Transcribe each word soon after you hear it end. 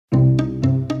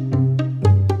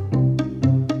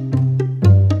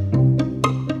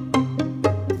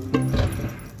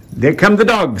there come the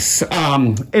dogs.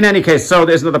 In any case, so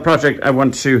there's another project I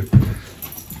want to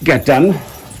get done.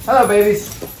 Hello,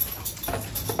 babies.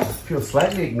 Feel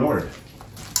slightly ignored.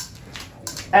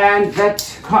 And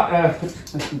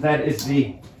that is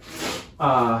the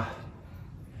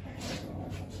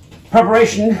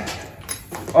preparation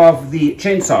of the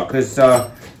chainsaw, because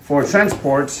for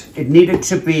transport it needed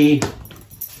to be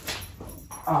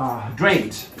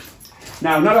drained.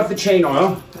 Now, not of the chain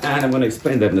oil, and I'm going to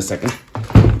explain that in a second,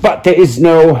 but there is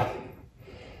no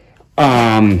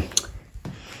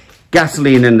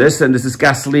gasoline in this, and this is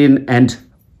gasoline and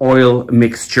oil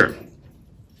mixture.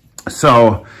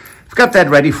 So I've got that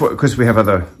ready for, because we have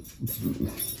other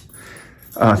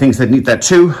things that need that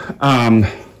too.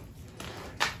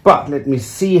 But let me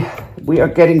see, we are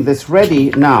getting this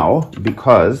ready now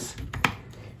because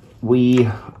we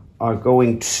are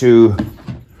going to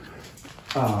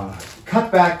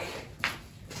cut back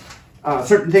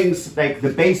certain things, like the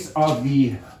base of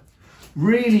the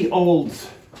really old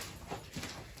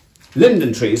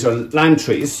linden trees or lime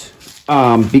trees,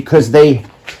 because they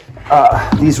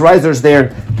these risers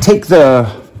there take the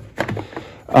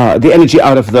energy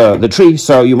out of the tree,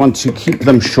 so you want to keep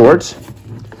them short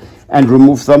and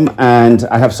remove them. And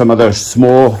I have some other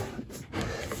small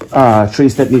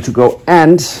trees that need to go,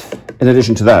 and in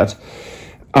addition to that,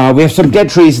 we have some dead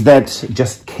trees that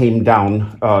just came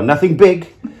down, nothing big,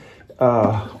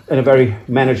 at a very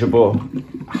manageable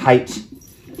height.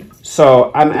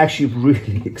 So I'm actually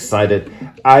really excited.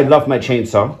 I love my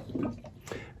chainsaw,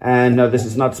 and this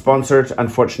is not sponsored,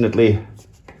 unfortunately.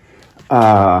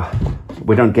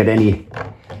 We don't get any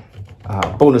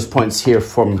bonus points here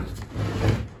from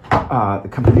the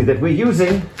company that we're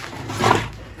using.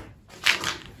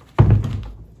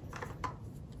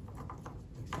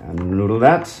 And noodle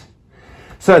that.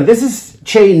 So this is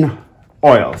chain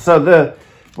oil. So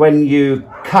when you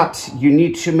cut, you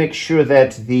need to make sure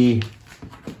that the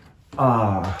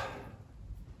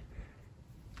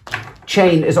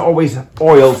chain is always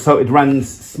oiled so it runs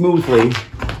smoothly,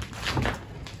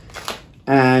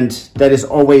 and that is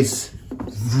always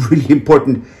really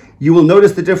important. You will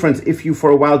notice the difference if you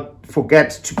for a while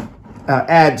forget to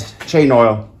add chain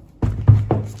oil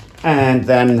and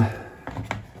then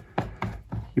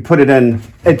you put it in.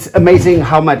 It's amazing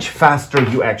how much faster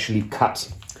you actually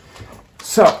cut.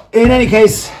 So in any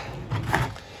case,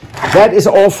 that is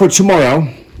all for tomorrow,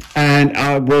 and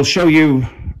I will show you,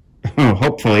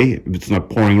 hopefully, if it's not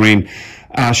pouring rain,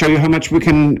 show you how much we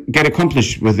can get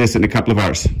accomplished with this in a couple of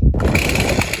hours.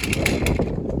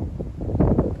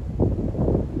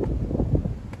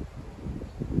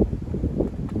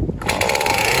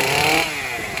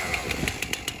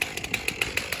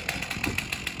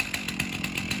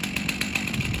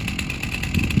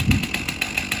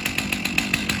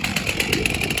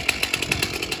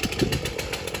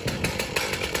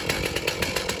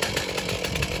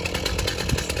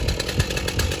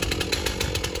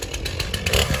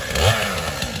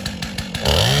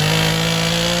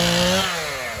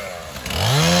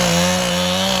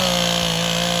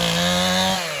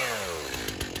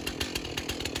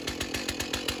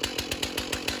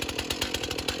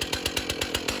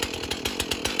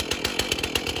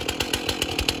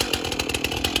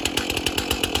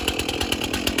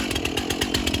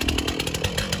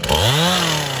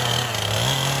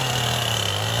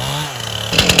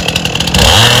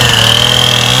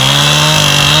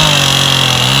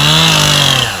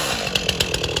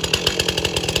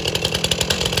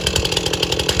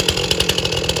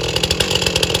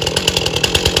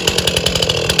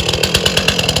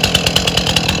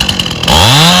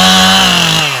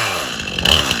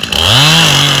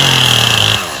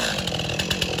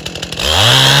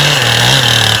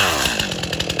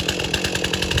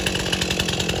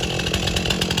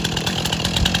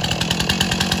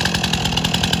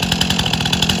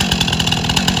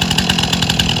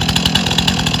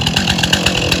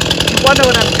 Wonder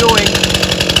what I'm doing.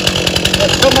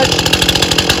 There's so much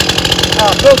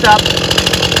built up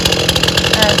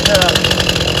and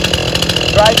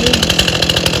dry meat.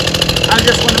 I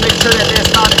just want to make sure that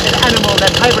there's not an animal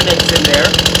that hibernates in there.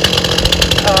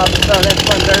 So that's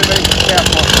why I'm very, very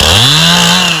careful.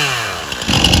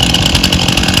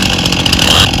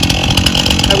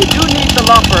 Now we do need the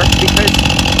lopper because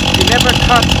you never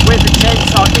cut with the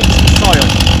chainsaw into the soil.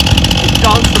 It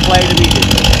dulls the blade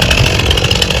immediately.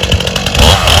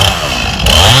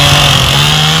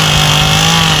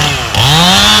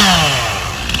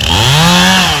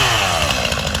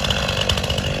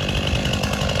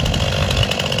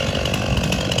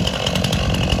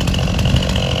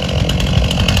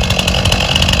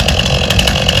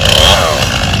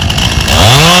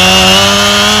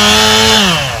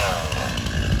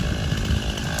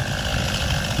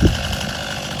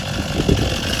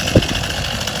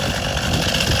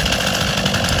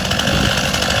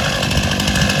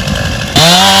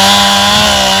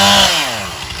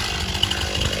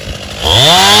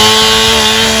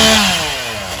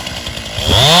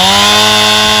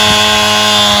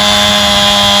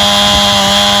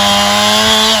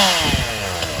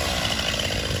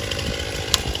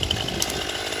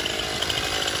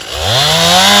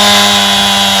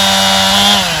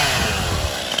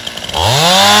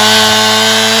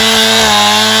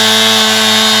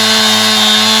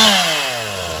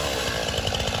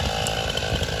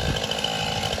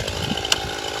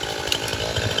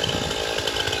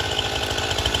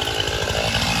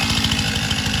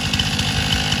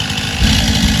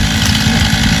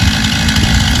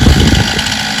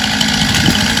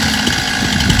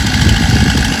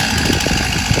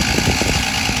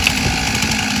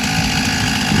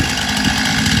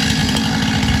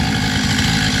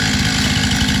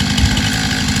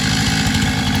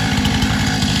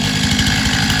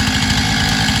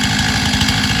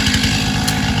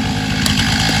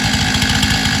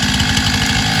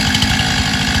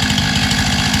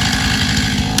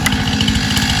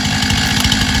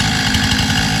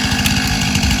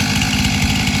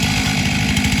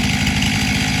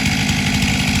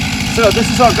 So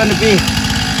this is all going to be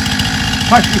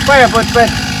partially firewood, but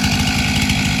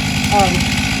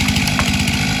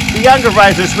the younger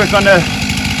risers we're going to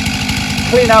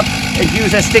clean up and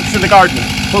use as sticks in the garden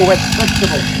for wet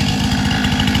vegetables.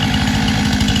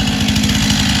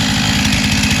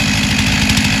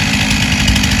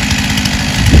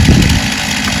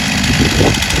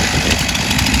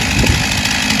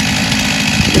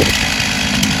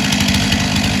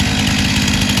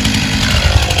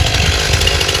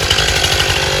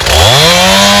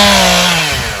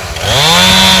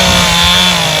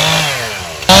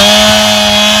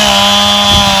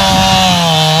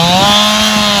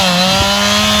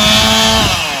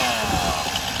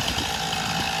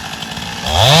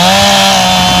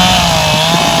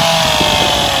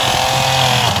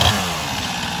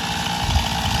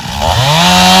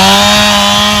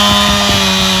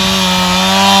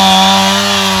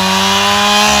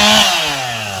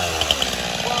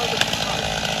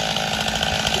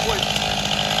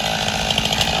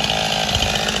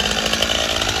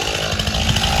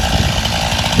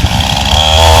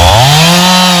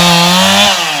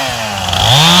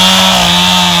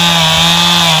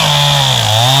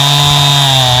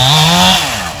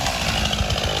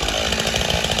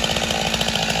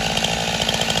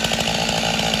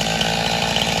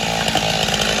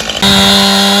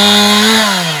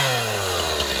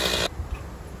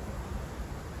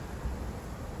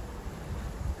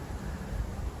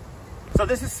 So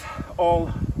this is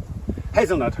all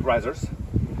hazelnut risers.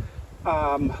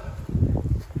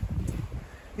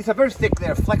 These are very thick,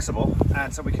 they're flexible,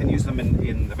 and so we can use them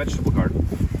in the vegetable garden.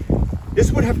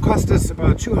 This would have cost us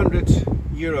about 200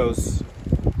 euros,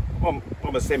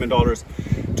 almost same in dollars,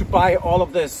 to buy all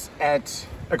of this at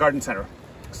a garden center.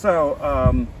 So,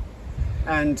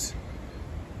 and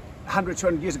 100,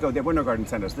 200 years ago, there were no garden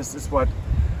centers. This is what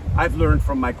I've learned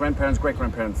from my grandparents,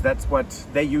 great-grandparents. That's what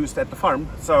they used at the farm.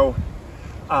 So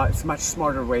it's a much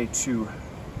smarter way to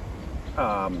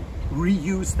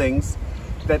reuse things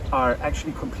that are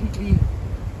actually completely,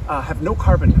 have no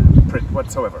carbon print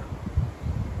whatsoever.